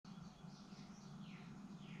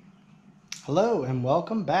Hello and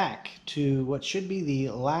welcome back to what should be the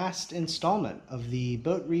last installment of the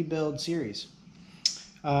boat rebuild series.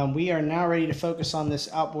 We are now ready to focus on this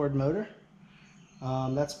outboard motor.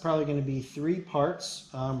 That's probably going to be three parts.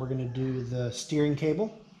 We're going to do the steering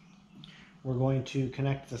cable. We're going to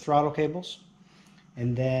connect the throttle cables.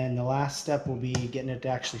 And then the last step will be getting it to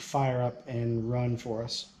actually fire up and run for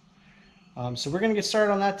us. So we're going to get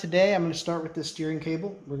started on that today. I'm going to start with the steering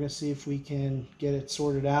cable. We're going to see if we can get it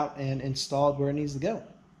sorted out and installed where it needs to go.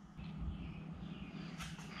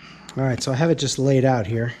 Alright, so I have it just laid out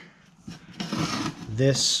here.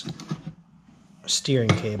 This steering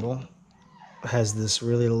cable has this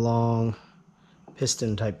really long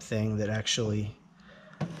piston type thing that actually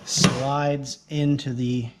slides into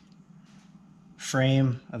the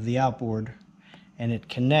frame of the outboard, and it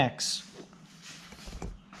connects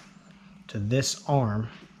to this arm,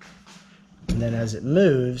 and then as it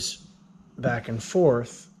moves back and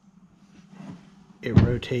forth it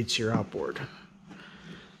rotates your outboard.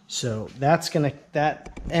 So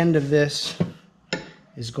that end of this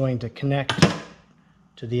is going to connect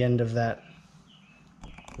to the end of that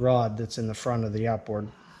rod that's in the front of the outboard.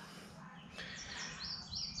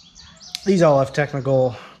 These all have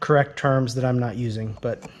technical correct terms that I'm not using,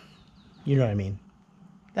 but you know what I mean.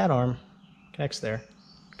 That arm connects there,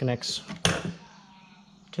 connects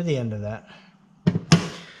to the end of that.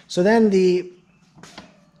 So then the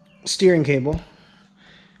steering cable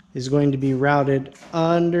is going to be routed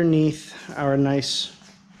underneath our nice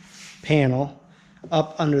panel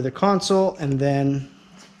up under the console, and then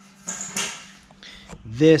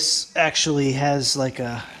this actually has like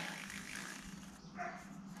a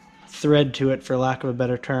thread to it, for lack of a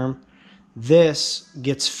better term. This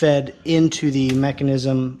gets fed into the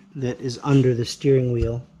mechanism that is under the steering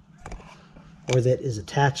wheel, or that is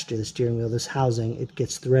attached to the steering wheel. This housing, it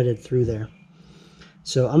gets threaded through there.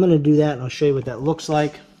 So I'm going to do that and I'll show you what that looks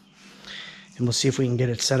like, and we'll see if we can get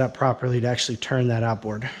it set up properly to actually turn that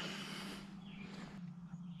outboard.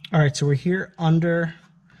 Alright, so we're here under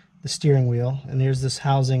the steering wheel, and there's this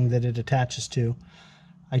housing that it attaches to.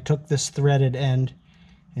 I took this threaded end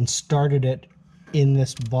and started it in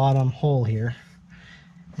this bottom hole here,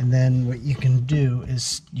 and then what you can do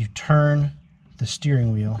is you turn the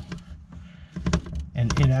steering wheel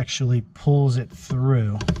and it actually pulls it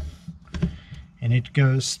through, and it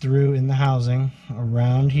goes through in the housing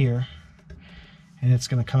around here, and it's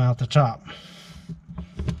going to come out the top.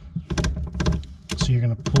 So you're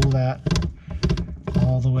going to pull that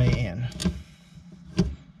all the way in,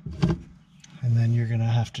 and then you're going to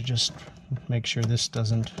have to just make sure this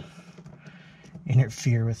doesn't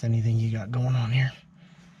interfere with anything you got going on here.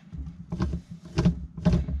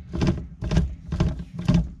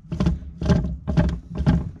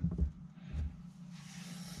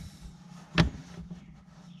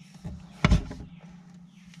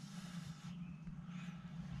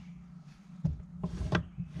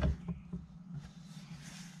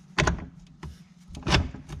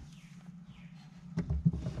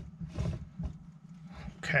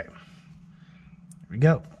 Okay, there we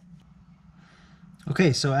go.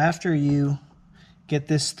 Okay, so after you get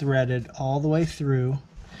this threaded all the way through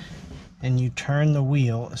and you turn the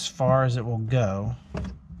wheel as far as it will go,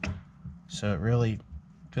 so it really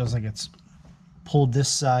feels like it's pulled this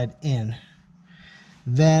side in,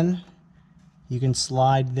 then you can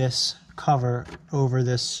slide this cover over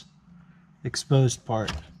this exposed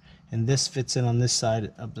part, and this fits in on this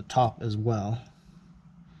side of the top as well.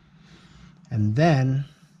 And then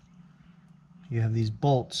you have these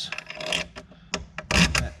bolts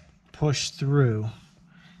that push through,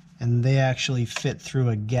 and they actually fit through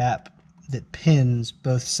a gap that pins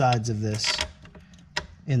both sides of this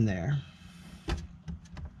in there.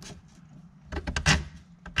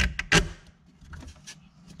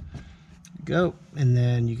 Go, and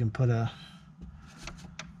then you can put a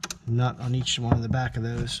nut on each one of the back of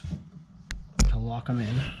those to lock them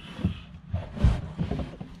in.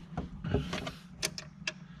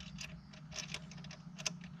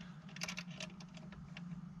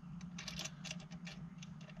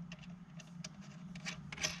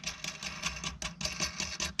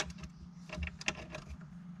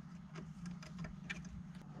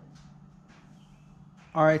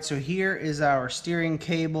 Alright, so here is our steering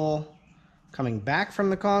cable coming back from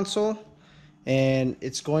the console, and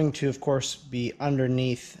it's going to, of course, be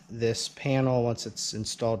underneath this panel once it's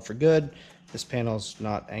installed for good. This panel's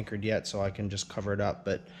not anchored yet, so I can just cover it up,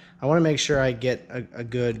 but I want to make sure I get a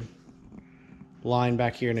good line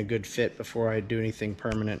back here and a good fit before I do anything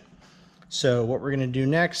permanent. So what we're going to do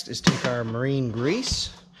next is take our marine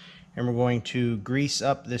grease, and we're going to grease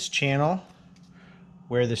up this channel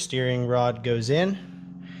where the steering rod goes in.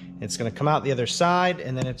 It's going to come out the other side,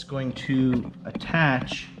 and then it's going to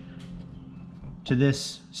attach to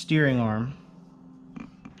this steering arm.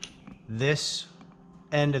 This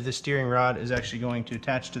end of the steering rod is actually going to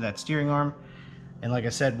attach to that steering arm, and like I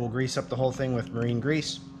said, we'll grease up the whole thing with marine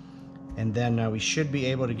grease, and then we should be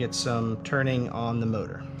able to get some turning on the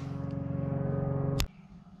motor.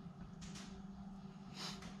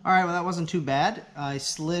 Alright, well that wasn't too bad. I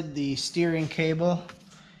slid the steering cable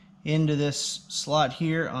into this slot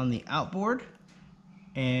here on the outboard,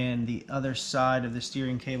 and the other side of the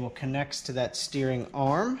steering cable connects to that steering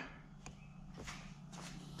arm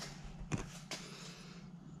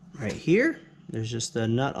right here. There's just a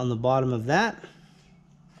nut on the bottom of that.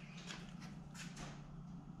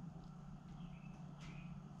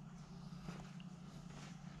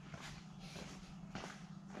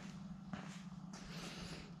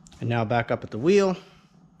 And now back up at the wheel.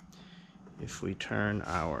 If we turn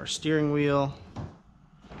our steering wheel,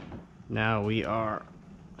 now we are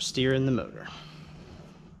steering the motor.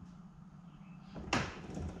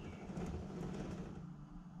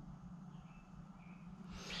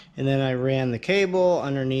 And then I ran the cable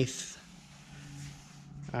underneath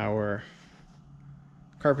our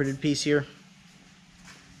carpeted piece here.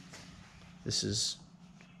 This is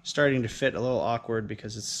starting to fit a little awkward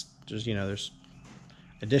because it's just, you know, there's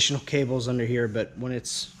additional cables under here, but when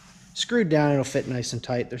it's screwed down it'll fit nice and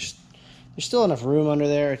tight. There's still enough room under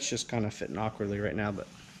there. It's just kind of fitting awkwardly right now, but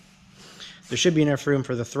there should be enough room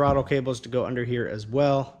for the throttle cables to go under here as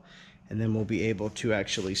well, and then we'll be able to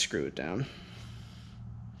actually screw it down.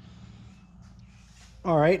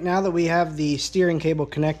 Alright, now that we have the steering cable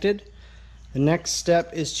connected, the next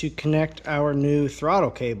step is to connect our new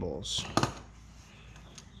throttle cables.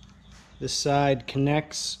 This side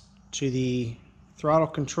connects to the throttle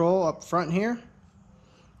control up front here.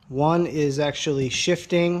 One is actually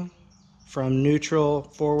shifting from neutral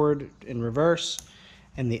forward and reverse,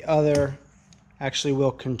 and the other actually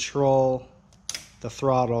will control the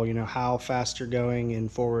throttle, you know, how fast you're going in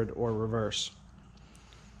forward or reverse.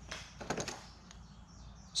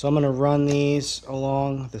 So I'm going to run these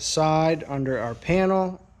along the side under our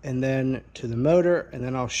panel and then to the motor, and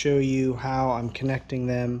then I'll show you how I'm connecting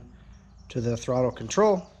them to the throttle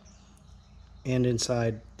control and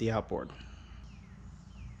inside the outboard.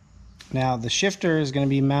 Now the shifter is going to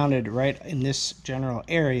be mounted right in this general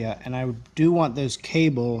area, and I do want those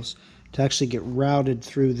cables to actually get routed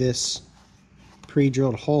through this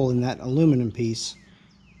pre-drilled hole in that aluminum piece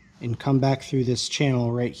and come back through this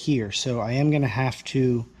channel right here. So I am going to have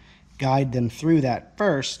to guide them through that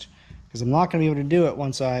first, because I'm not going to be able to do it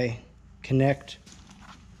once I connect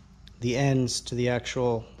the ends to the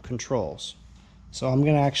actual controls. So I'm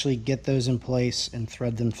going to actually get those in place and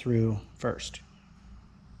thread them through first.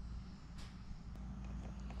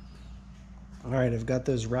 Alright, I've got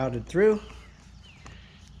those routed through,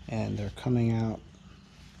 and they're coming out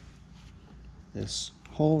this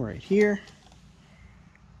hole right here.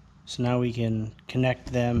 So now we can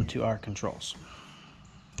connect them to our controls.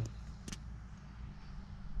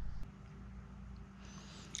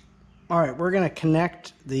 Alright, we're going to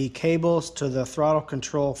connect the cables to the throttle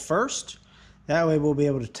control first. That way we'll be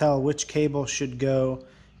able to tell which cable should go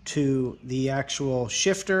to the actual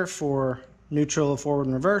shifter for neutral, forward,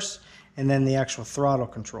 and reverse, and then the actual throttle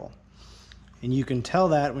control. And you can tell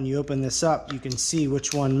that when you open this up, you can see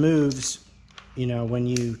which one moves, you know, when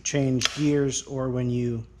you change gears or when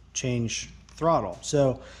you change throttle.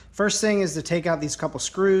 So first thing is to take out these couple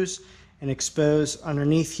screws and expose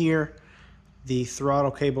underneath here. The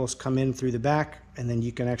throttle cables come in through the back, and then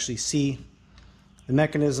you can actually see the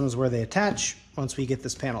mechanisms where they attach once we get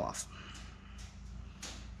this panel off.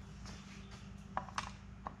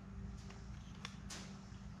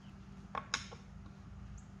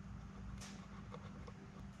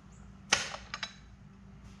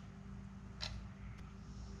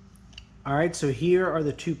 Alright, so here are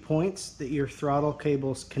the 2 points that your throttle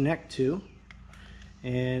cables connect to.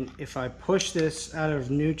 And if I push this out of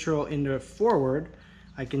neutral into forward,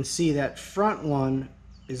 I can see that front one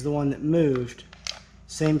is the one that moved.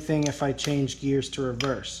 Same thing if I change gears to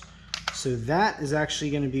reverse. So that is actually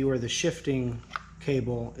going to be where the shifting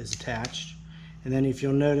cable is attached. And then if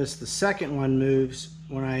you'll notice, the second one moves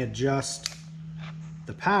when I adjust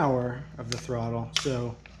the power of the throttle.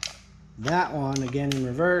 So that one, again in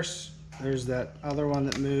reverse, there's that other one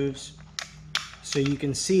that moves. So you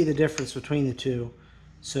can see the difference between the two.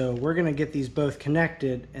 So we're going to get these both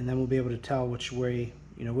connected, and then we'll be able to tell which way,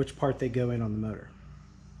 you know, which part they go in on the motor.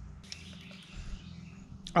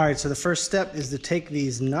 Alright, so the first step is to take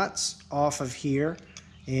these nuts off of here,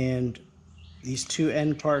 and these 2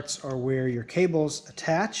 end parts are where your cables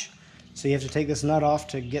attach. So you have to take this nut off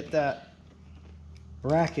to get that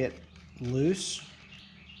bracket loose.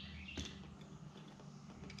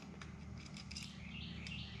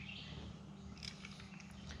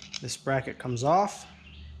 This bracket comes off.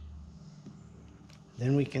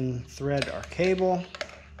 Then we can thread our cable.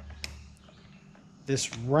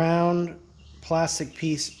 This round plastic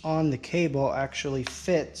piece on the cable actually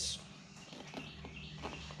fits.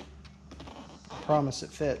 I promise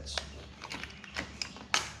it fits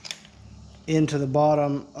into the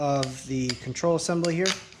bottom of the control assembly here.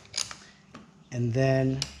 And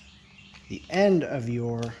then the end of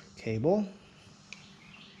your cable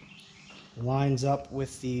lines up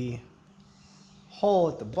with the hole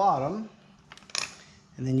at the bottom,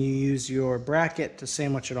 and then you use your bracket to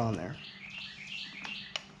sandwich it on there.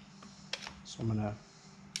 So I'm going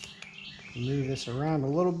to move this around a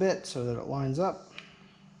little bit so that it lines up.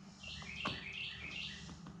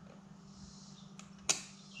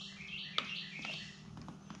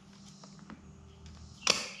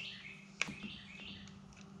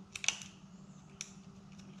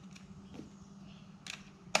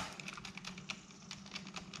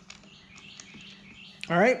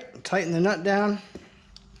 All right, tighten the nut down.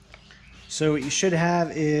 So what you should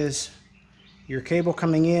have is your cable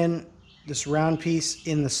coming in, this round piece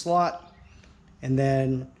in the slot, and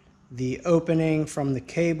then the opening from the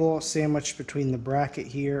cable sandwiched between the bracket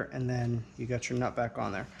here, and then you got your nut back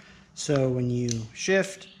on there. So when you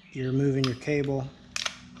shift, you're moving your cable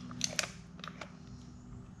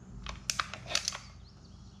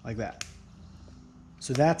like that.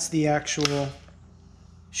 So that's the actual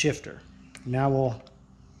shifter. Now we'll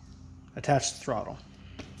attach the throttle.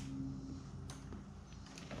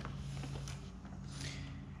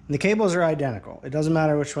 And the cables are identical. It doesn't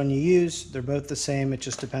matter which one you use. They're both the same. It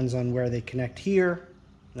just depends on where they connect here.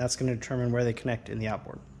 And that's going to determine where they connect in the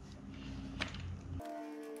outboard.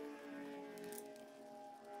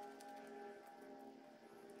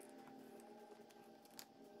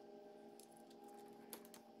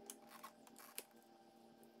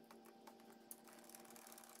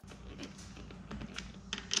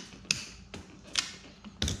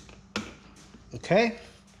 Okay,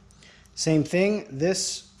 same thing.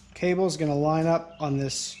 This cable is going to line up on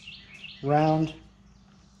this round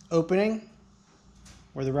opening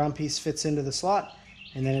where the round piece fits into the slot,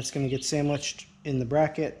 and then it's going to get sandwiched in the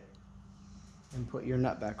bracket and put your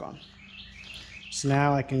nut back on. So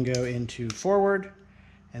now I can go into forward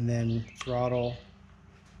and then throttle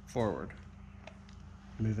forward,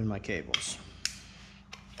 moving my cables.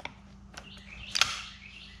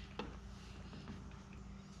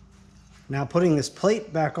 Now putting this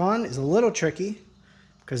plate back on is a little tricky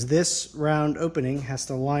because this round opening has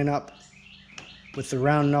to line up with the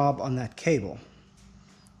round knob on that cable.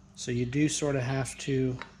 So you do sort of have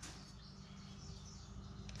to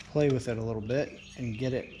play with it a little bit and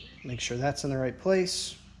get it, make sure that's in the right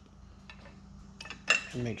place,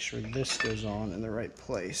 and make sure this goes on in the right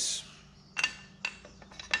place.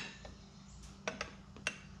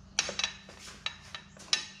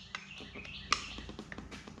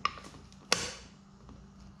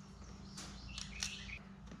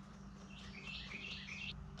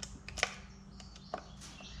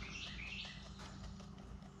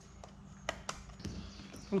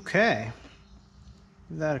 Okay,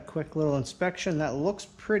 give that a quick little inspection. That looks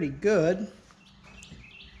pretty good.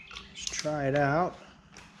 Let's try it out.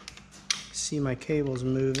 See my cables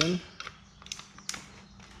moving.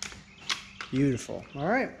 Beautiful. All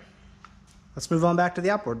right, let's move on back to the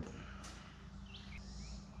outboard.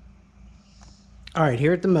 All right,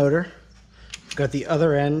 here at the motor, we've got the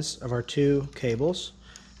other ends of our two cables.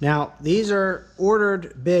 Now, these are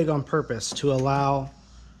ordered big on purpose to allow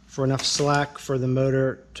for enough slack for the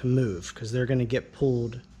motor to move, because they're going to get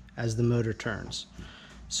pulled as the motor turns.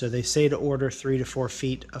 So they say to order 3 to 4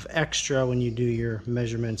 feet of extra when you do your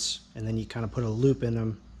measurements, and then you kind of put a loop in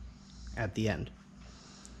them at the end.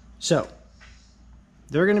 So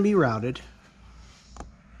they're going to be routed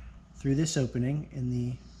through this opening in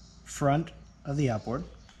the front of the outboard.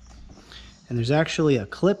 And there's actually a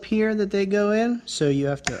clip here that they go in, so you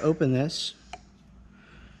have to open this.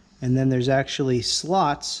 And then there's actually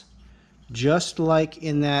slots, just like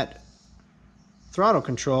in that throttle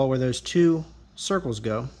control where those two circles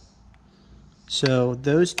go. So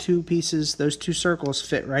those two pieces, those two circles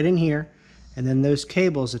fit right in here, and then those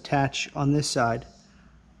cables attach on this side.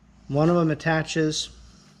 One of them attaches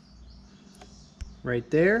right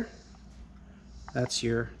there. That's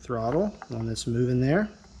your throttle, one that's moving there.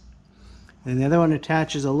 And the other one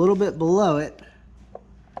attaches a little bit below it.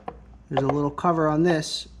 There's a little cover on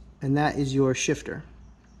this, and that is your shifter.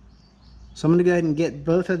 So I'm going to go ahead and get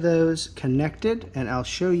both of those connected, and I'll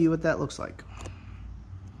show you what that looks like.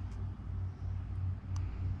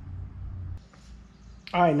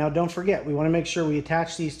 All right, now don't forget, we want to make sure we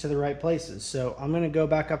attach these to the right places. So I'm going to go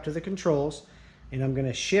back up to the controls, and I'm going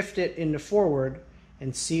to shift it into forward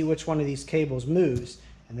and see which one of these cables moves,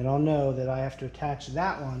 and then I'll know that I have to attach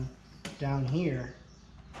that one down here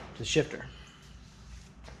to the shifter.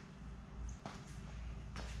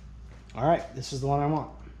 All right, this is the one I want.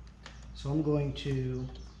 So I'm going to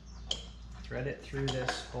thread it through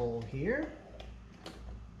this hole here.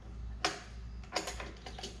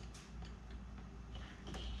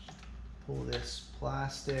 Pull this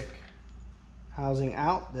plastic housing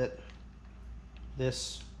out that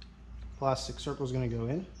this plastic circle is going to go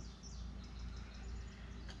in.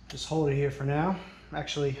 Just hold it here for now.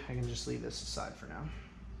 Actually, I can just leave this aside for now.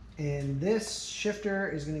 And this shifter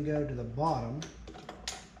is going to go to the bottom,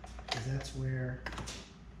 because that's where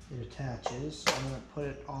it attaches. So I'm going to put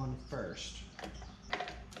it on first.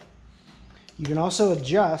 You can also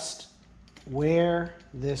adjust where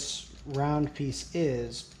this round piece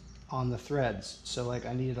is on the threads. So like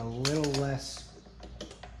I needed a little less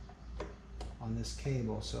on this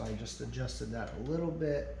cable, so I just adjusted that a little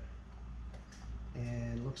bit,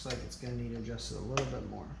 and looks like it's going to need adjusted a little bit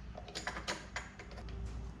more.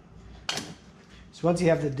 So once you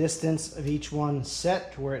have the distance of each one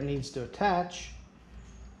set to where it needs to attach,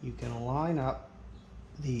 you can line up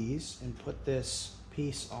these and put this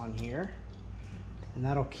piece on here, and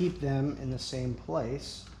that'll keep them in the same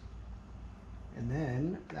place. And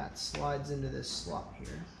then that slides into this slot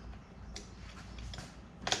here.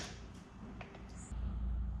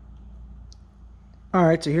 All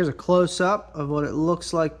right, so here's a close-up of what it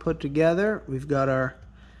looks like put together. We've got our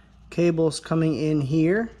cables coming in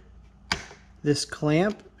here. This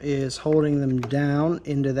clamp is holding them down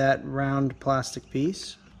into that round plastic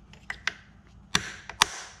piece.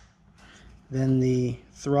 Then the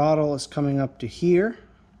throttle is coming up to here,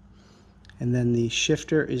 and then the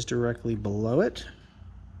shifter is directly below it.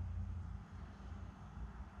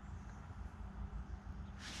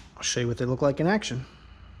 I'll show you what they look like in action.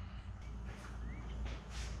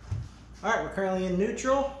 All right, we're currently in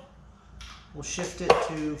neutral. We'll shift it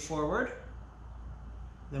to forward.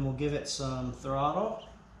 Then we'll give it some throttle.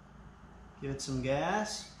 Give it some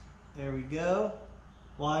gas. There we go.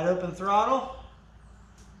 Wide open throttle.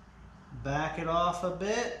 Back it off a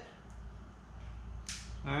bit.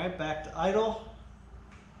 All right, back to idle.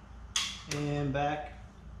 And back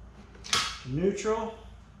to neutral.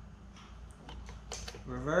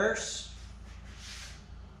 Reverse.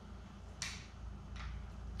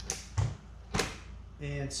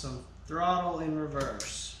 And some throttle in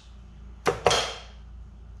reverse.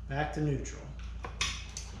 Back to neutral.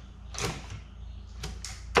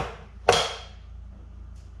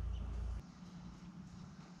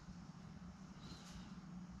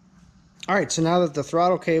 All right, so now that the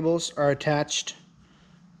throttle cables are attached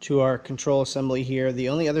to our control assembly here, the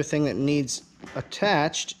only other thing that needs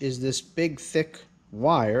attached is this big thick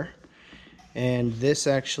wire. And this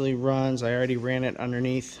actually runs, I already ran it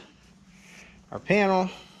underneath our panel.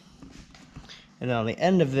 And then on the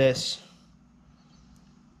end of this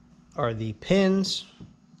are the pins.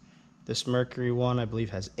 This Mercury one, I believe,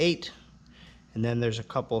 has 8. And then there's a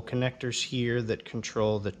couple connectors here that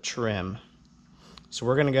control the trim. So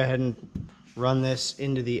we're going to go ahead and run this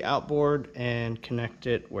into the outboard and connect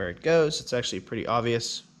it where it goes. It's actually pretty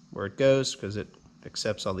obvious where it goes because it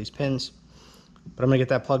accepts all these pins. But I'm going to get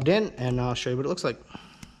that plugged in and I'll show you what it looks like.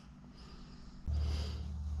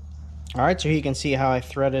 Alright, so here you can see how I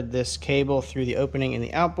threaded this cable through the opening in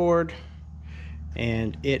the outboard,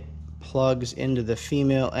 and it plugs into the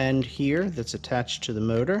female end here that's attached to the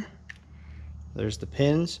motor. There's the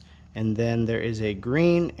pins. And then there is a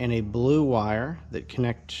green and a blue wire that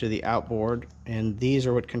connect to the outboard, and these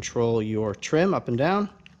are what control your trim up and down.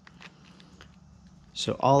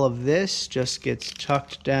 So all of this just gets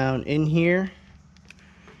tucked down in here.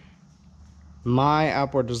 My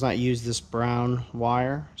outboard does not use this brown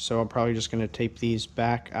wire, so I'm probably just going to tape these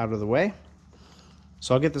back out of the way.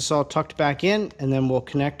 So I'll get this all tucked back in, and then we'll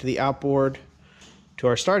connect the outboard to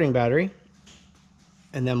our starting battery,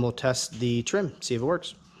 and then we'll test the trim, see if it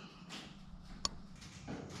works.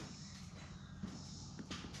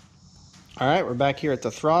 Alright, we're back here at the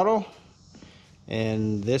throttle,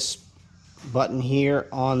 and this button here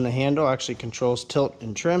on the handle actually controls tilt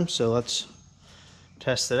and trim, so let's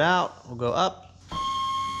test it out. We'll go up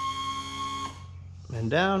and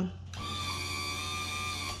down.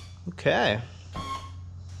 Okay.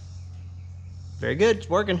 Very good, it's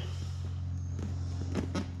working.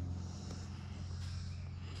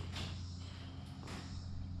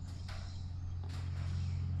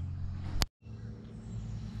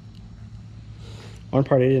 One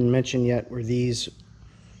part I didn't mention yet were these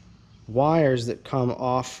wires that come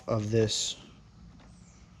off of this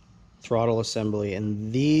throttle assembly,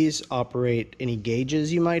 and these operate any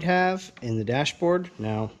gauges you might have in the dashboard.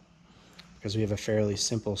 Now, because we have a fairly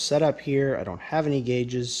simple setup here, I don't have any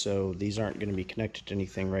gauges, so these aren't going to be connected to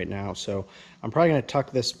anything right now. So I'm probably going to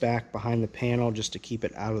tuck this back behind the panel just to keep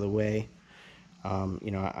it out of the way.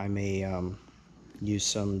 You know, I may use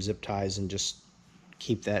some zip ties and just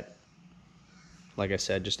keep that, like I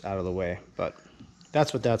said, just out of the way. But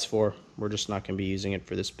that's what that's for. We're just not going to be using it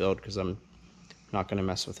for this build because I'm not going to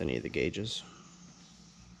mess with any of the gauges.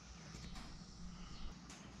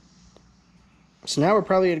 So now we're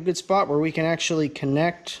probably at a good spot where we can actually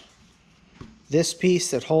connect this piece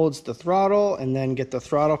that holds the throttle, and then get the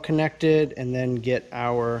throttle connected, and then get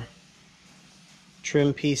our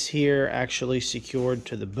trim piece here actually secured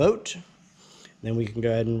to the boat. Then we can go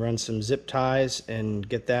ahead and run some zip ties and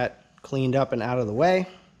get that cleaned up and out of the way.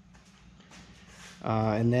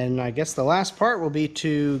 And then I guess the last part will be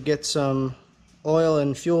to get some oil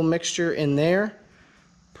and fuel mixture in there,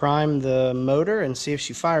 prime the motor, and see if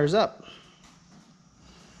she fires up.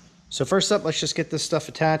 So first up, let's just get this stuff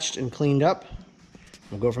attached and cleaned up.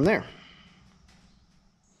 We'll go from there.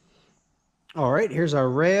 All right, here's our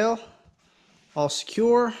rail, all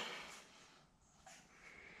secure.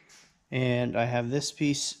 And I have this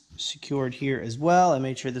piece secured here as well. I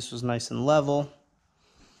made sure this was nice and level.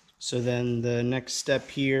 So then the next step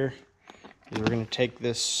here is we're going to take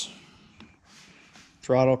this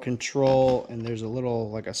throttle control, and there's a little,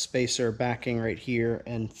 like a spacer backing right here,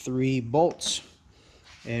 and 3 bolts.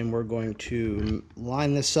 And we're going to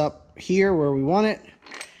line this up here where we want it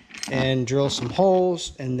and drill some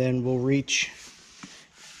holes, and then we'll reach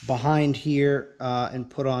behind here and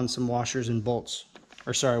put on some washers and bolts,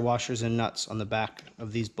 or sorry, washers and nuts on the back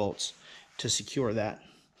of these bolts to secure that.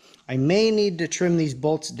 I may need to trim these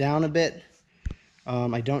bolts down a bit.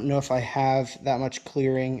 I don't know if I have that much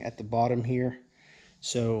clearing at the bottom here,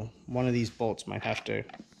 so one of these bolts might have to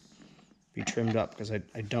be trimmed up because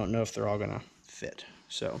I don't know if they're all going to fit.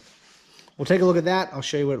 So we'll take a look at that. I'll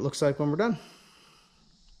show you what it looks like when we're done.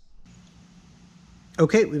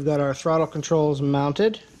 Okay, we've got our throttle controls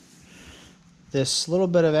mounted. This little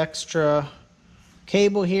bit of extra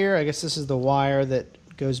cable here, I guess this is the wire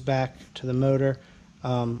that goes back to the motor.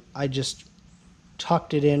 I just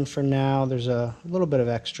tucked it in for now. There's a little bit of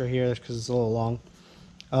extra here because it's a little long.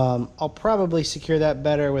 I'll probably secure that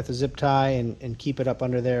better with a zip tie and keep it up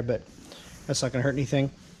under there, but that's not going to hurt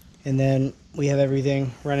anything. And then we have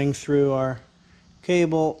everything running through our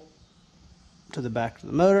cable to the back of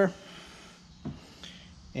the motor.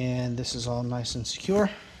 And this is all nice and secure.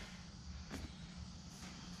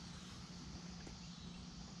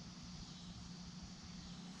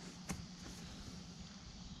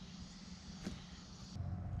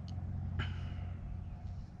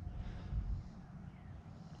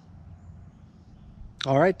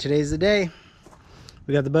 All right, today's the day.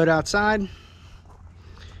 We got the boat outside.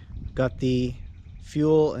 Got the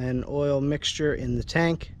fuel and oil mixture in the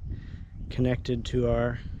tank connected to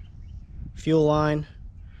our fuel line.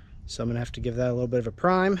 So I'm gonna have to give that a little bit of a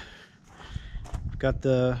prime. Got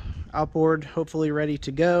the outboard hopefully ready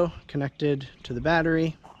to go, connected to the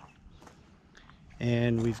battery.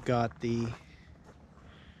 And we've got the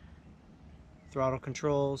throttle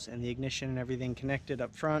controls and the ignition and everything connected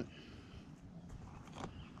up front.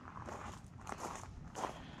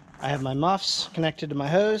 I have my muffs connected to my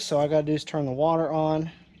hose, so all I gotta do is turn the water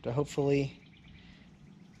on to hopefully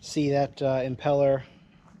see that impeller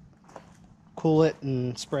cool it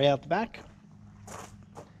and spray out the back.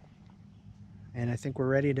 And I think we're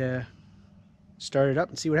ready to start it up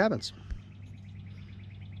and see what happens.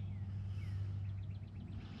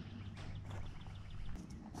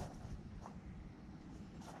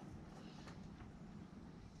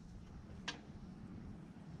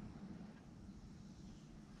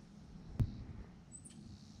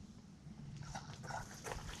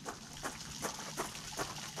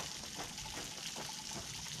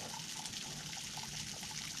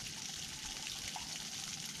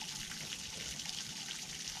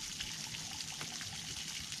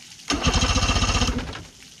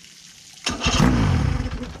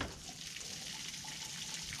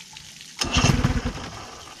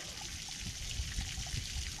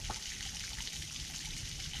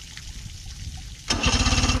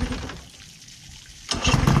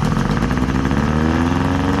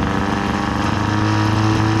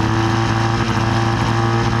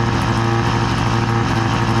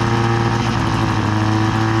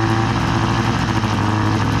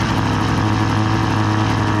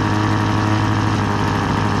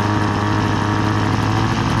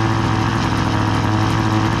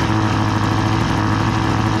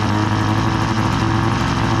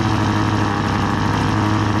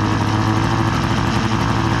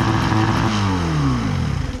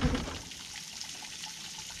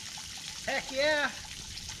 Heck yeah!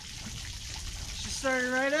 She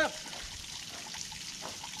started right up.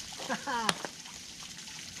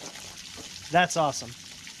 That's awesome.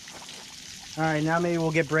 All right, now maybe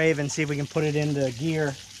we'll get brave and see if we can put it into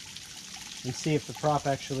gear and see if the prop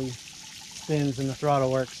actually spins and the throttle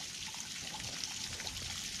works.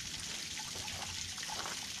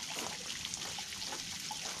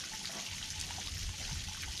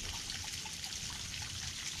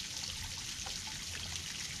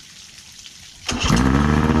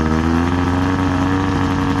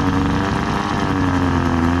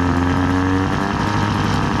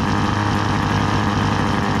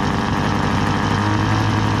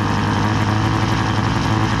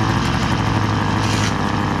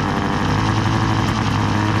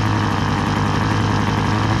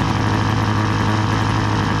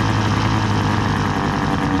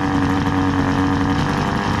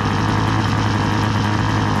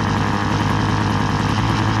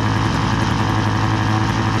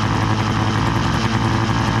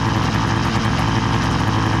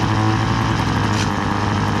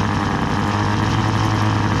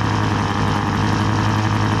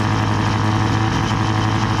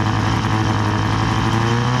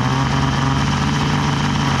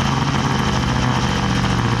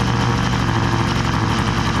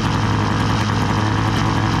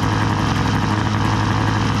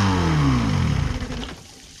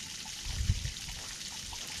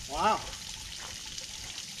 Wow.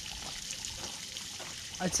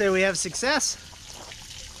 I'd say we have success.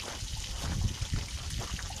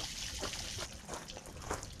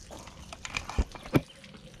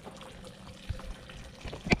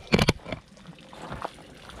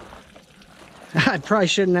 I probably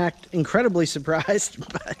shouldn't act incredibly surprised,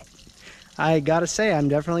 but I gotta say I'm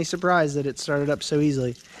definitely surprised that it started up so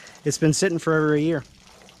easily. It's been sitting for over a year,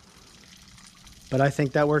 but I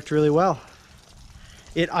think that worked really well.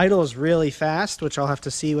 It idles really fast, which I'll have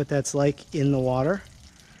to see what that's like in the water.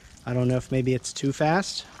 I don't know if maybe it's too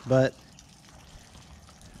fast, but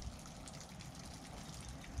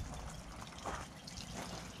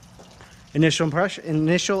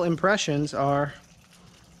initial impressions are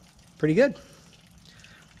pretty good.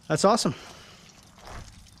 That's awesome.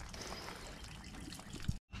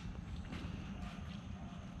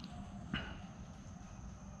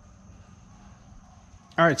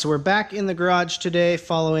 All right, so we're back in the garage today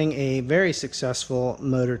following a very successful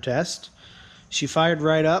motor test. She fired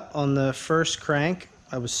right up on the first crank.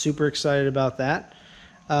 I was super excited about that.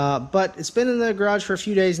 But it's been in the garage for a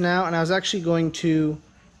few days now, and I was actually going to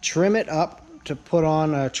trim it up to put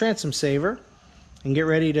on a transom saver and get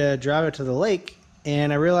ready to drive it to the lake,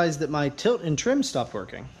 and I realized that my tilt and trim stopped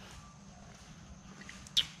working.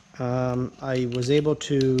 I was able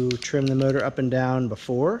to trim the motor up and down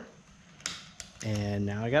before, and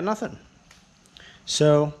now I got nothing.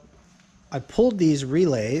 So I pulled these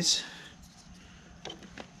relays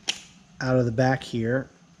out of the back here.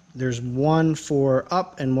 There's one for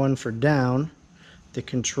up and one for down to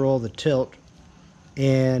control the tilt,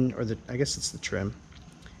 and I guess it's the trim.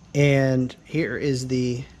 And here is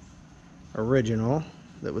the original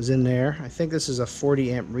that was in there. I think this is a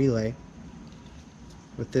 40 amp relay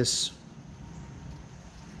with this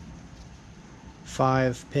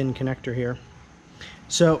 5-pin connector here.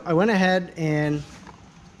 So I went ahead and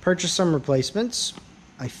purchased some replacements.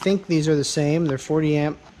 I think these are the same. They're 40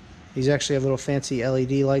 amp. These actually have little fancy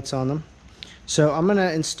LED lights on them. So I'm going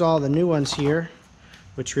to install the new ones here,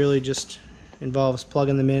 which really just involves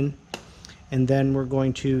plugging them in, and then we're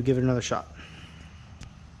going to give it another shot.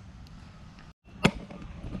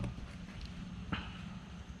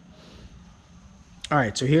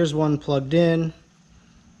 Alright, so here's one plugged in.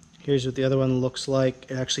 Here's what the other one looks like.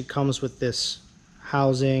 It actually comes with this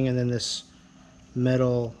housing and then this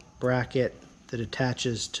metal bracket that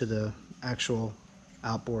attaches to the actual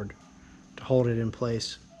outboard to hold it in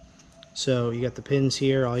place. So you got the pins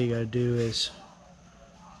here. All you got to do is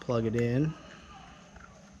plug it in.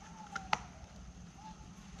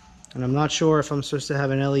 And I'm not sure if I'm supposed to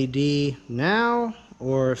have an LED now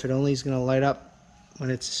or if it only is going to light up when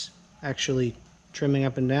it's actually trimming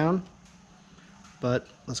up and down, but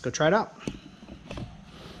let's go try it out.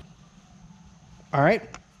 All right,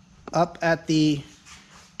 up at the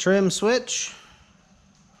trim switch.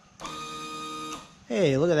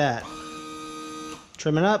 Hey, look at that.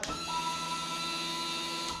 Trimming up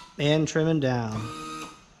and trimming down.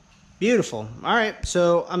 Beautiful. All right,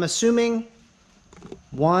 so I'm assuming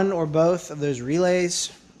one or both of those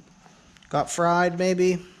relays got fried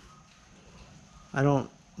maybe. I don't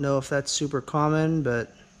know if that's super common,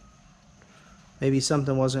 but maybe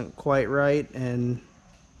something wasn't quite right, and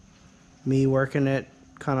me working it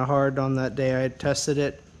kind of hard on that day I had tested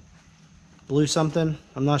it blew something.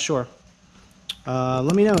 I'm not sure.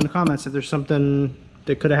 Let me know in the comments if there's something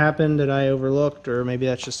that could have happened that I overlooked, or maybe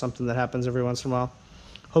that's just something that happens every once in a while.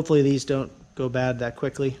 Hopefully these don't go bad that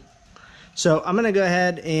quickly. So I'm gonna go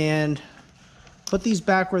ahead and put these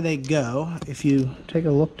back where they go. If you take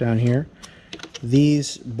a look down here,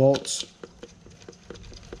 these bolts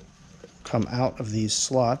come out of these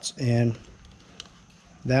slots, and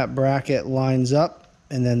that bracket lines up,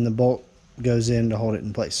 and then the bolt goes in to hold it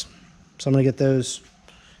in place. So I'm gonna get those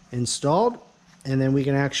installed, and then we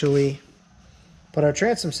can actually put our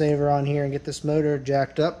transom saver on here and get this motor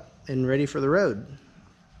jacked up and ready for the road.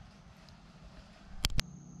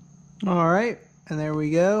 All right, and there we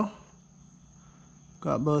go.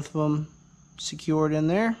 Got both of them secured in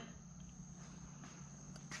there.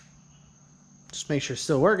 Just make sure it's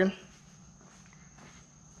still working.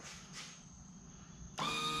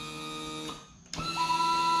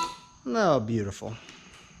 Oh, beautiful.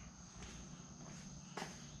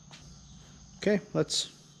 Okay, let's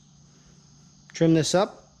trim this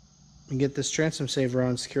up and get this transom saver on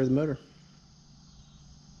and secure the motor.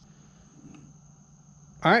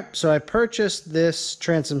 All right, so I purchased this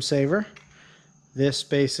transom saver. This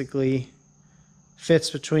basically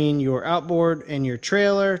fits between your outboard and your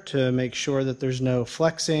trailer to make sure that there's no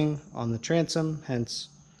flexing on the transom, hence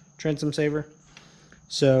transom saver.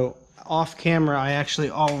 So off camera, I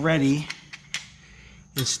actually already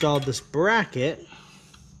installed this bracket.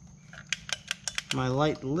 My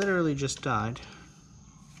light literally just died.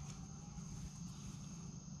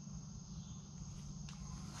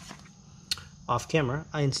 Off camera,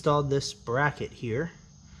 I installed this bracket here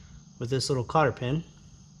with this little cotter pin,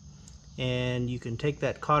 and you can take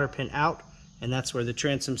that cotter pin out, and that's where the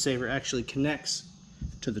transom saver actually connects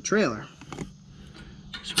to the trailer.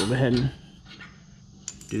 So we'll go ahead and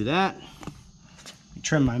do that.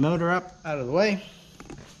 Trim my motor up out of the way.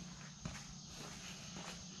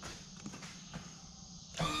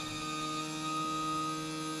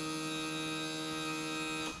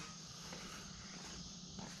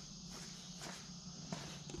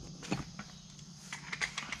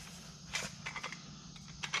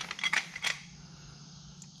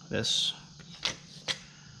 This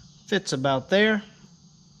fits about there,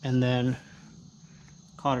 and then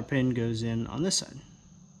cotter pin goes in on this side.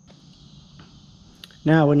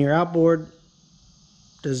 Now, when your outboard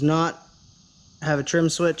does not have a trim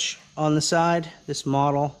switch on the side, this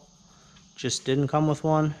model just didn't come with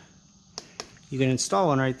one. You can install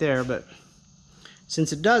one right there, but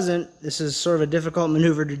since it doesn't, this is sort of a difficult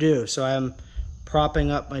maneuver to do. So I'm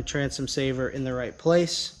propping up my transom saver in the right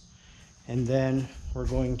place, and then we're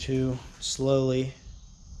going to slowly,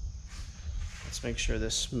 let's make sure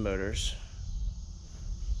this motor's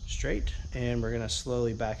straight, and we're gonna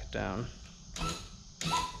slowly back it down.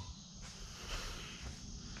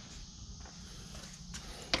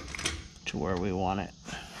 To where we want it.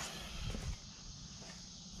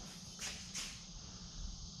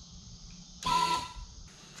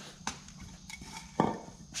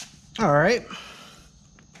 All right,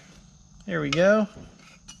 there we go.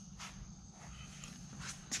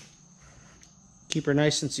 Keep her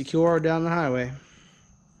nice and secure down the highway.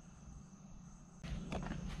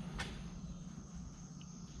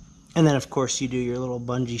 And then of course you do your little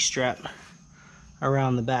bungee strap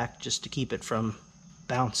around the back just to keep it from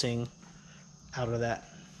bouncing out of that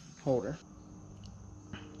holder.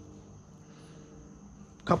 A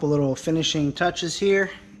couple little finishing touches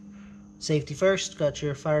here. Safety first, got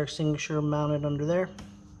your fire extinguisher mounted under there.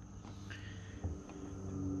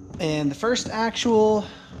 And the first actual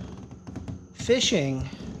fishing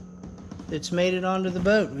that's made it onto the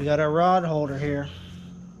boat. We got our rod holder here.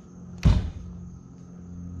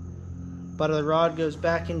 Butt of the rod goes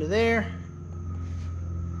back into there.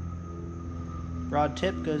 Rod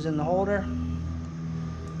tip goes in the holder.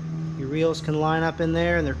 Your reels can line up in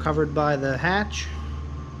there, and they're covered by the hatch.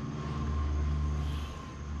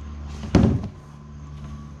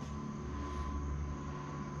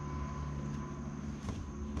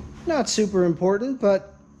 Not super important,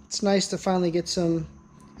 but it's nice to finally get some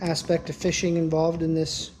aspect of fishing involved in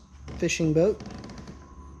this fishing boat.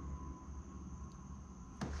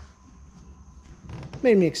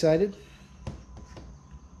 Made me excited.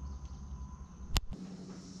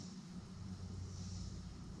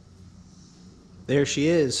 There she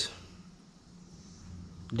is.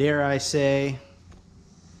 Dare I say,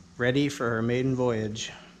 ready for her maiden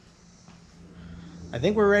voyage. I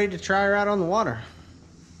think we're ready to try her out on the water.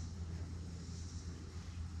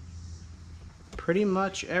 Pretty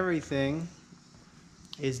much everything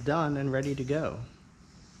is done and ready to go.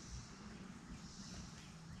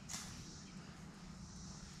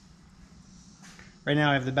 Right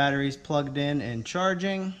now I have the batteries plugged in and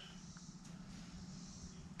charging.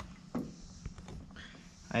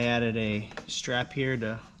 I added a strap here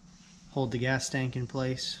to hold the gas tank in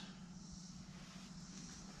place.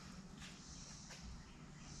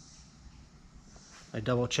 I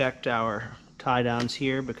double checked our tie downs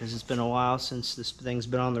here because it's been a while since this thing's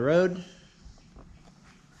been on the road.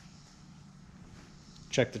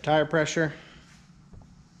 Check the tire pressure.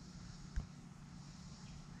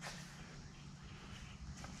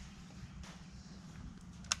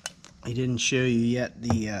 I didn't show you yet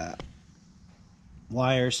the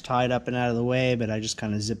wires tied up and out of the way, but I just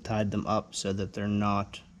kind of zip tied them up so that they're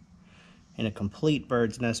not in a complete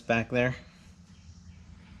bird's nest back there.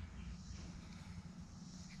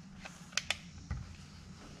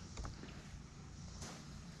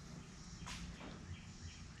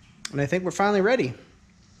 And I think we're finally ready.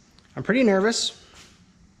 I'm pretty nervous.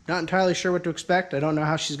 Not entirely sure what to expect. I don't know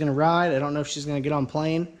how she's going to ride. I don't know if she's going to get on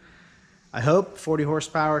plane. I hope 40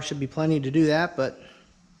 horsepower should be plenty to do that, but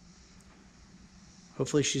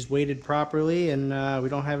hopefully she's weighted properly and we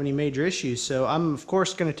don't have any major issues. So I'm of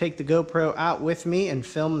course going to take the GoPro out with me and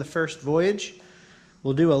film the first voyage.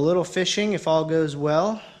 We'll do a little fishing if all goes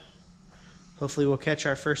well. Hopefully we'll catch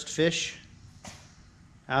our first fish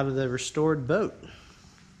out of the restored boat.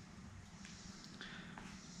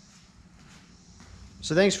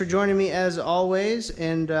 So thanks for joining me as always,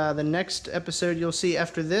 and the next episode you'll see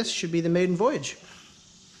after this should be the maiden voyage.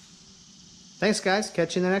 Thanks guys,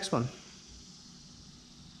 catch you in the next one.